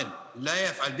الضغائن لا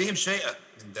يفعل بهم شيئا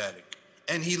من ذلك.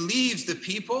 And he leaves the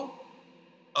people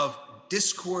of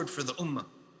discord for the ummah,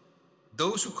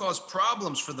 those who cause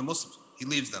problems for the Muslims, he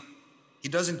leaves them. He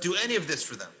doesn't do any of this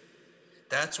for them.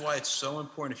 That's why it's so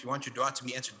important. If you want your dua to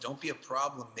be answered, don't be a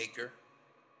problem maker,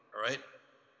 all right?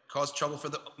 Cause trouble for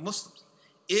the Muslims.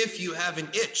 If you have an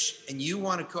itch and you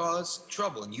want to cause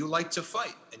trouble and you like to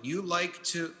fight and you like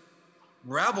to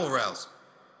rabble rouse,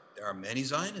 there are many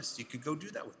Zionists you could go do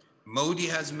that with. Modi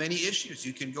has many issues.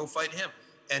 You can go fight him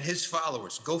and his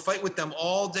followers. Go fight with them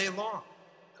all day long,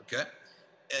 okay?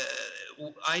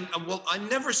 I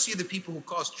never see the people who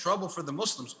cause trouble for the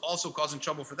Muslims also causing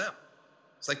trouble for them.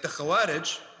 It's like the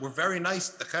Khawarij were very nice,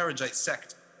 the Khawarijite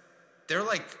sect. They're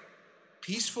like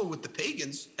peaceful with the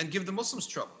pagans and give the Muslims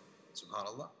trouble.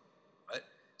 SubhanAllah, right?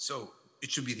 So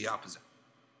it should be the opposite.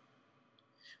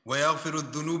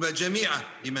 وَيَغْفِرُ الذُّنُوبَ جَمِيعًا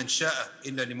لِمَنْ شَاءَ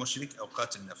إِلَّا لِمُشْرِكٍ أَوْ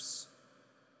قَاتِلِ النَّفْسِ.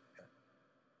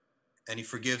 And he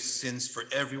forgives sins for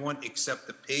everyone except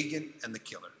the pagan and the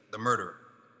killer, the murderer,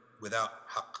 without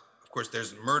haqq. Of course,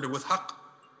 there's murder with haqq,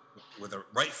 with a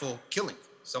rightful killing.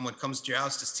 Someone comes to your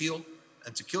house to steal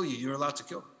and to kill you, you're allowed to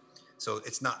kill them. So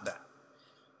it's not that.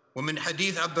 ومن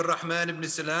حديث عبد الرحمن بن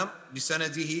سلام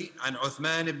بسنده عن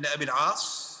عثمان بن أبي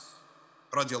العاص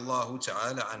رضي الله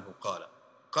تعالى عنه قال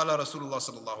قال رسول الله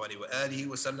صلى الله عليه وآله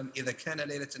وسلم إذا كان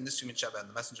ليلة النصف من شعبان,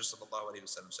 the Messenger صلى الله عليه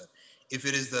وسلم said, if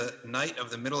it is the night of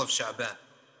the middle of Shaban,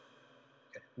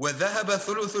 وذهب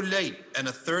ثلث الليل, and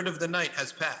a third of the night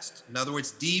has passed, in other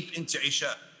words, deep into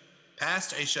Isha,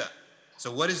 past Isha.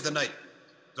 So what is the night?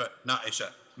 Not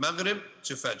Isha. Maghrib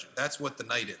to Fajr. That's what the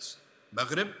night is.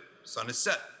 Maghrib, sun is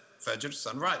set. Fajr,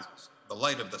 sun rises. The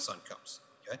light of the sun comes.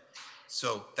 Okay?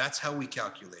 So that's how we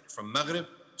calculate it. From Maghrib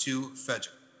to Fajr.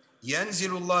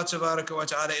 ينزل الله تبارك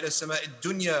وتعالى إلى السماء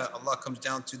الدنيا. Allah comes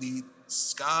down to the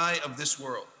sky of this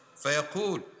world.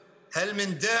 فيقول هل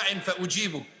من داع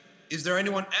فأجيبه. Is there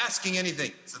anyone asking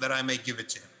anything so that I may give it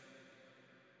to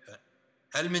him?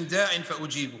 هل من داع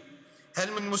فأجيبه.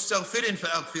 هل من مستغفر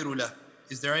فأغفر له.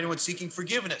 Is there anyone seeking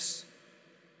forgiveness?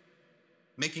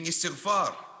 Making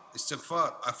istighfar,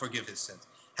 I forgive his sins.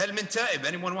 هل من تائب,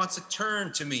 anyone wants to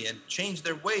turn to me and change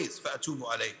their ways, فأتوب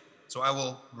عليه, so I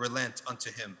will relent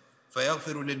unto him.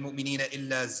 فيغفر للمؤمنين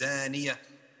إلا زانية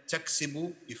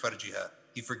تكسب بفرجها.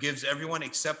 He forgives everyone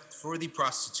except for the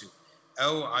prostitute.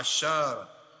 أو عشار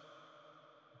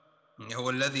هو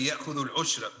الذي يأخذ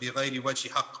العشر بغير وجه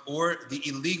حق, or the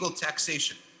illegal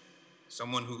taxation.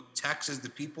 Someone who taxes the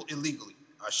people illegally.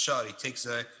 Ashar, he takes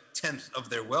 1/10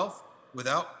 of their wealth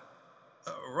without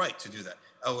a right to do that.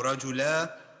 أو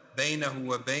رجلا بينه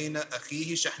وبين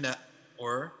أخيه شحناء,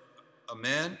 or a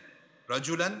man,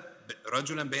 رجلا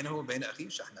بينه وبين أخيه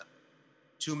شحناء.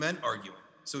 Two men arguing.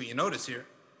 So you notice here,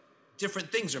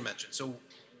 different things are mentioned. So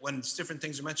when different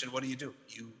things are mentioned, what do?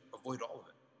 You avoid all of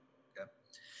it. Okay?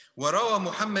 وروى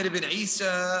محمد بن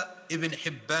عيسى ابن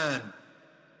حبان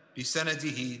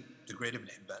بسنده, the great Ibn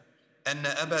Hibban, أن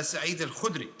أبا سعيد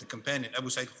الخدري, the companion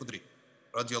Abu Sa'id al-Khudri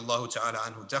رضي الله تعالى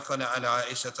عنه, دخل على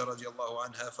عائشة رضي الله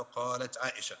عنها فقالت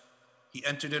عائشة, he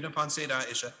entered in upon Sayyida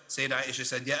Aisha. Sayyida Aisha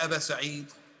said, يا أبا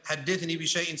سعيد حدثني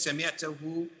بشيء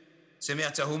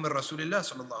سمعته من رسول الله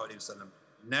صلى الله عليه وسلم.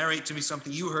 Narrate to me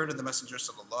something you heard of the Messenger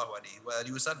صلى الله عليه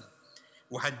وآله وسلم.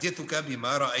 وحدثك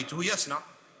بما رأيته يصنع,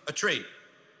 a trade.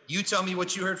 You tell me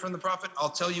what you heard from the Prophet, I'll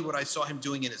tell you what I saw him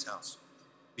doing in his house.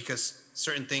 Because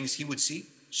certain things he would see,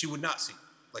 she would not see,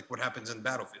 like what happens in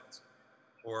battlefields,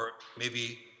 or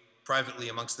maybe privately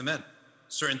amongst the men.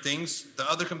 Certain things the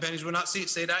other companions would not see,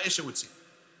 Sayyida Aisha would see.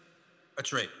 A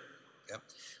trade.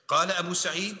 قال أبو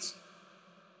سعيد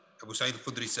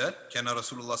الخدري said, كان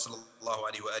رسول الله صلى الله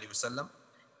عليه وآله وسلم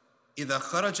إذا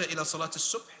خرج إلى صلاة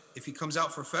الصبح, if he comes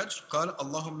out for Fajr, قال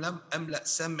اللهم لم أملأ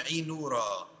سمعي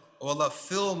نورا. Oh Allah,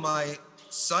 fill my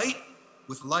sight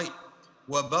with light.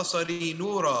 وبصري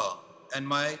نورا, and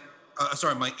my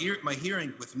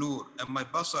hearing with nur, and my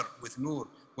basar with nur.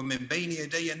 ومن بين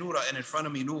يدي نورا, and in front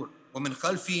of me nur. ومن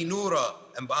خلفي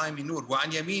نورا, and behind me nur.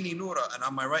 وعن يميني نورا, and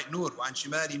on my right nur. وعن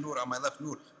شمالي نورا, on my left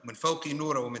nur. ومن فوقي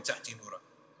نورا, ومن تحتي نورا.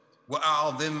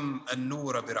 وأعظم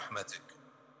النور برحمتك.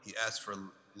 He asked for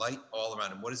light all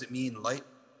around him. What does it mean, light?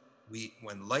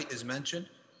 When light is mentioned,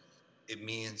 it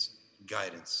means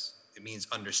guidance. It means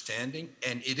understanding,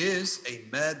 and it is a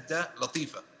madda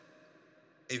latifa,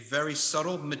 a very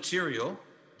subtle material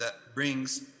that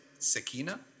brings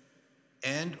sakina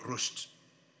and rushd.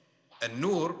 And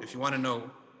nur, if you want to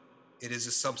know, it is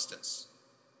a substance,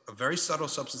 a very subtle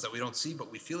substance that we don't see,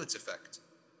 but we feel its effect.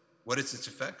 What is its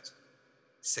effect?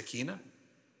 Sakina,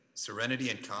 serenity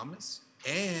and calmness,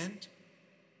 and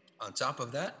on top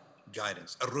of that,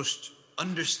 guidance, a rushd,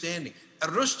 understanding.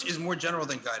 Ar-rushd is more general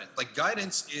than guidance. Like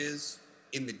guidance is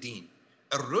in the deen.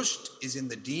 Ar-rushd is in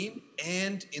the deen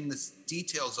and in the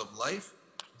details of life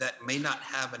that may not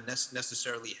have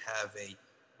necessarily have a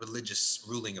religious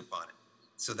ruling upon it,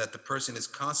 so that the person is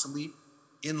constantly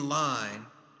in line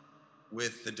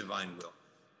with the divine will.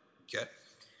 Okay?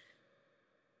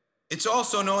 It's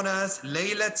also known as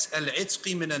Laylat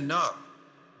al-Itqi min al-Nar,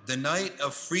 the night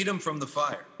of freedom from the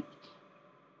fire.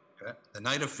 Okay? The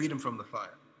night of freedom from the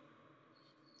fire.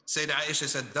 Sayyidah Aisha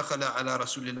said, دخل على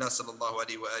رسول الله صلى الله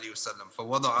عليه وآله وسلم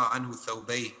فوضع عنه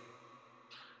ثوبيه.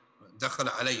 دخل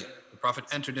علي. The Prophet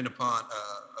entered in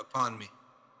upon me.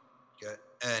 Okay?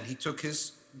 And he took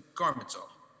his garments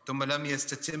off. ثم لم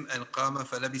يستتم أن قام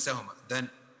فلبسهما. Then,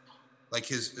 like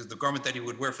the garment that he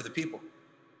would wear for the people.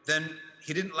 Then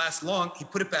he didn't last long, he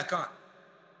put it back on.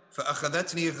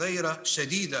 فأخذتني غيرة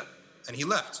شديدة. And he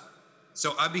left.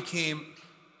 So I became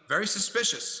very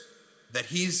suspicious that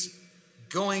he's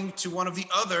going to one of the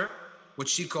other, what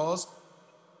she calls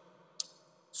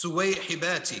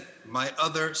Suwayhibati, my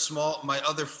other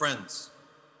friends,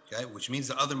 okay, which means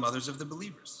the other mothers of the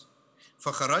believers.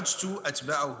 فخرجت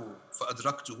أتبعه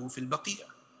فأدركته في البقيع.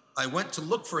 I went to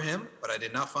look for him, but I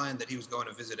did not find that he was going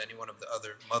to visit any one of the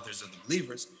other mothers of the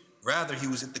believers. Rather, he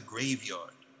was at the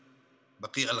graveyard.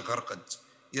 بقيع الغرقد.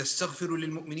 يستغفر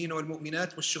للمؤمنين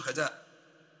والمؤمنات والشهداء.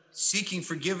 Seeking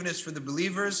forgiveness for the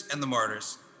believers and the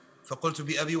martyrs. فقلت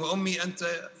بأبي وأمي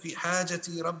أنت في حاجة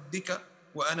ربك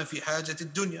وأنا في حاجة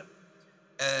الدنيا.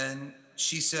 And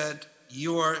she said,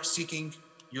 you are seeking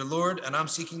your Lord and I'm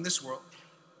seeking this world.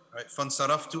 Right?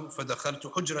 فانصرفت فدخلت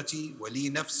حجرتي ولي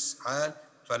نفس حال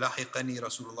فلاحقني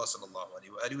رسول الله صلى الله عليه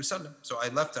وآله وسلم. So I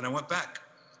left and I went back.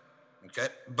 Okay,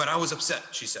 but I was upset.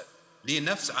 She said, لي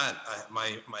نفس حال.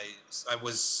 My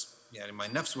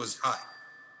nafs was high.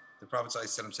 The Prophet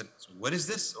ﷺ said, so what is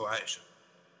this, O Aisha?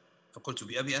 فقلت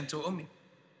بأبي أنت وأمي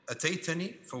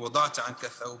أتيتني فوضعت عنك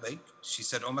ثوبيك. She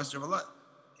said, O Messenger of Allah,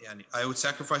 I would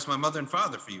sacrifice my mother and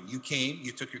father for you. You came,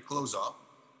 you took your clothes off.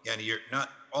 You're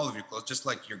not all of your clothes, just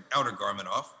like your outer garment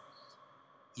off.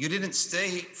 You didn't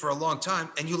stay for a long time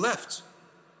and you left.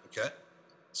 Okay?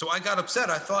 So I got upset.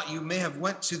 I thought you may have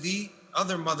went to the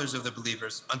other mothers of the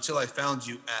believers until I found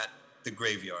you at the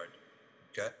graveyard.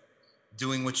 Okay?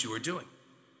 Doing what you were doing.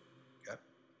 Okay?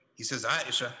 He says,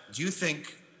 Aisha, do you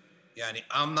think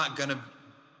I'm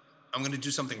going to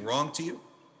do something wrong to you?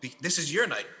 This is your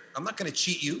night. I'm not going to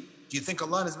cheat you. Do you think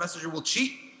Allah and His Messenger will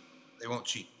cheat? They won't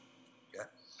cheat. Okay?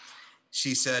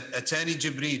 She said, Atani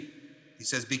Jibreel. He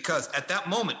says, because at that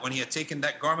moment when he had taken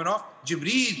that garment off,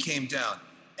 Jibreel came down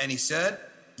and he said,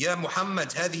 Ya Muhammad,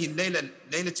 هذه الليلة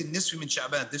ليلة النصف من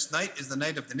شعبان. This night is the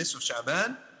night of the Nisf of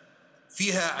Shaban.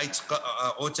 فيها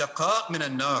عتقاء من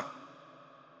النار.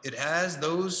 It has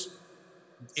those,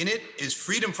 in it is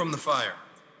freedom from the fire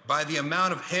by the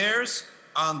amount of hairs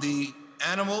on the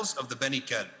animals of the Bani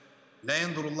Kalb. لا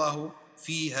ينظر الله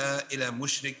فيها إلى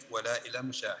مشرك ولا إلى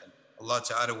مشاهد. Allah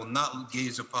Ta'ala will not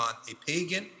gaze upon a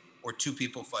pagan or two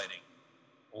people fighting,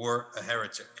 or a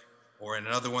heretic, or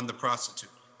another one, the prostitute,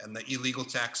 and the illegal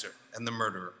taxer, and the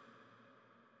murderer.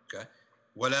 Okay?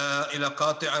 ولا إلى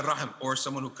قاطع الرحم, or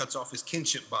someone who cuts off his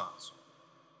kinship bonds.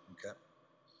 Okay?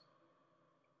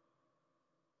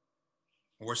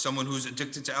 Or someone who's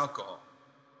addicted to alcohol.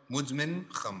 Mudmin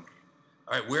khamr.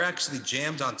 All right, we're actually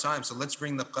jammed on time, so let's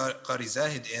bring the Qari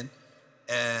Zahid in,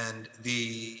 and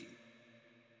the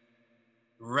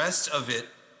rest of it,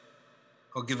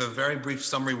 I'll give a very brief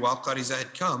summary while Qari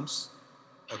Zahid comes.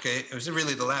 Okay, it was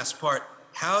really the last part.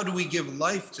 How do we give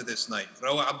life to this night?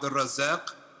 Rawa Abdul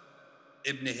Razzaq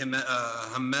ibn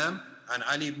Hammam عن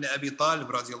علي بن أبي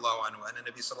طالب رضي الله عنه أن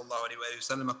النبي صلى الله عليه وآله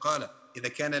وسلم قال إذا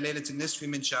كان ليلة النصف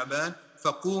من شعبان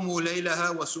فقوموا ليلها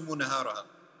وسموا نهارها.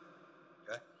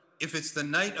 If it's the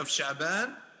night of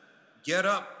Shaban, get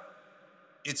up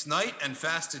its night and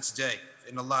fast its day.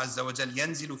 إن الله عز وجل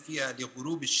ينزل فيها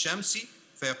لغروب الشمس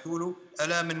فيقول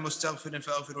ألا من مستغفر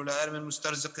فأغفر له ألا من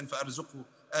مسترزق فأرزقه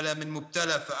ألا من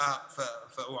مبتلى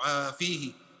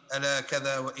فأعافيه ألا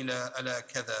كذا وإلى ألا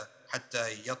كذا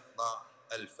حتى يطلع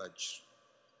الفجر.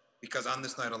 Because on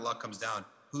this night Allah comes down.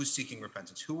 Who's seeking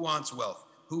repentance? Who wants wealth?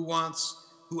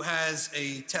 Who has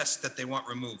a test that they want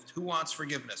removed? Who wants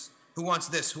forgiveness? Who wants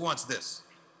this? Who wants this?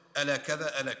 ألا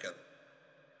كذا ألا كذا.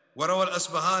 وروى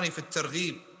الأصبهاني في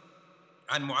الترغيب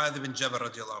عن معاذ بن جبل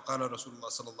رضي الله عنه قال رسول الله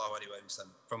صلى الله عليه وآله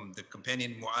وسلم, from the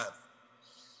companion Mu'adh,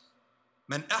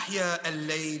 من أحيا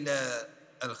الليلة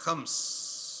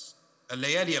الخمس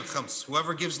الليالي الخمس,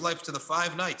 whoever gives life to the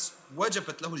 5 nights,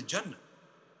 وجبت له الجنة,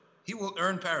 he will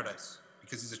earn paradise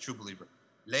because he's a true believer.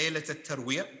 ليلة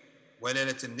التروية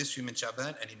وليلة النصف من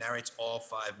شعبان, and he narrates all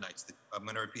 5 nights. I'm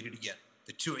going to repeat it again.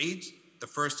 The 2 Eids, the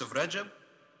first of Rajab,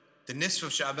 the Nisf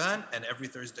of Shaban, and every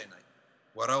Thursday night.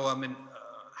 وروى من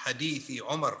حديث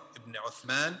عمر ibn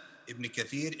عثمان ibn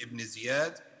كثير ibn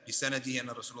زياد بسنده أن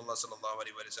رسول الله صلى الله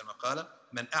عليه وسلم قال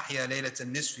من أحيا ليلة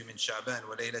النصف من شعبان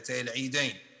وليلتي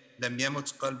العيدين لم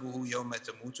يمت قلبه يوم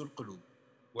تموت القلوب.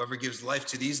 Whoever gives life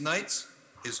to these nights,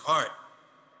 his heart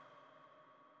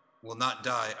will not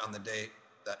die on the day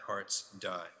that hearts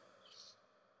die.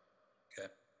 Okay.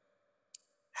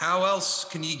 How else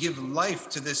can you give life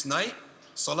to this night?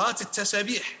 Salat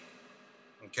al-Tasabih.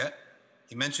 Okay.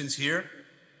 He mentions here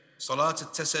Salat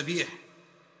al-Tasabih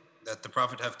that the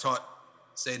Prophet have taught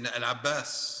Sayyidina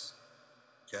al-Abbas.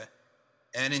 Okay.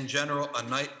 And in general, a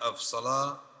night of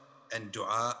salah and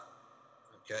dua.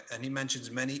 Okay. And he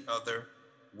mentions many other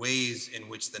ways in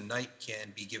which the night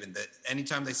can be given. That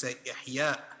anytime they say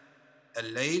ihya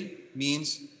al-layl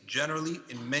means generally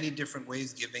in many different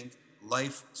ways giving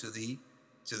life to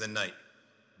the night.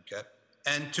 Okay.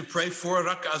 And to pray 4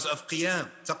 rak'ahs of qiyam.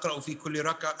 تقرأ في كل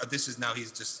ركعة. This is now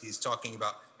he's talking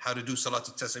about how to do salat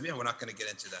al-tasabih. We're not going to get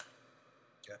into that.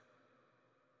 Okay.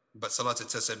 But salat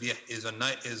al-tasabih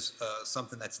is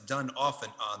something that's done often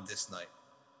on this night.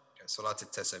 Okay. Salat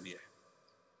al-tasabih.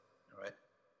 All right.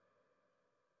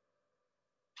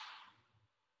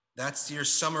 That's your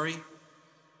summary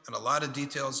and a lot of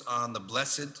details on the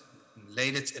blessed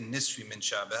Laylat al-Nisfi min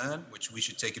Shaban, which we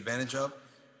should take advantage of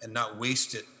and not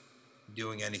waste it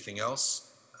doing anything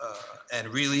else. And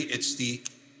really, it's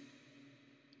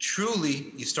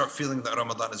truly, you start feeling that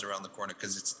Ramadan is around the corner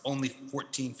because it's only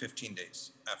 14, 15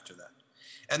 days after that.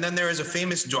 And then there is a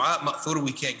famous dua, ma'thur.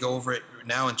 We can't go over it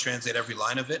now and translate every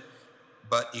line of it,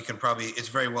 but you can probably, it's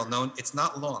very well known. It's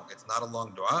not long. It's not a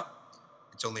long dua.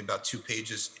 It's only about 2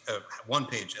 pages, 1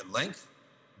 page in length.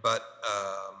 But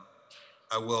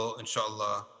I will,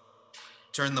 inshallah,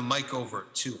 turn the mic over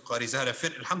to Qari Zahid.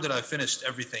 Alhamdulillah, I finished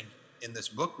everything in this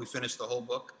book. We finished the whole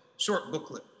book, short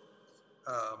booklet.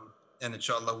 And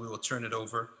inshallah, we will turn it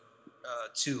over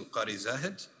to Qari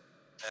Zahid.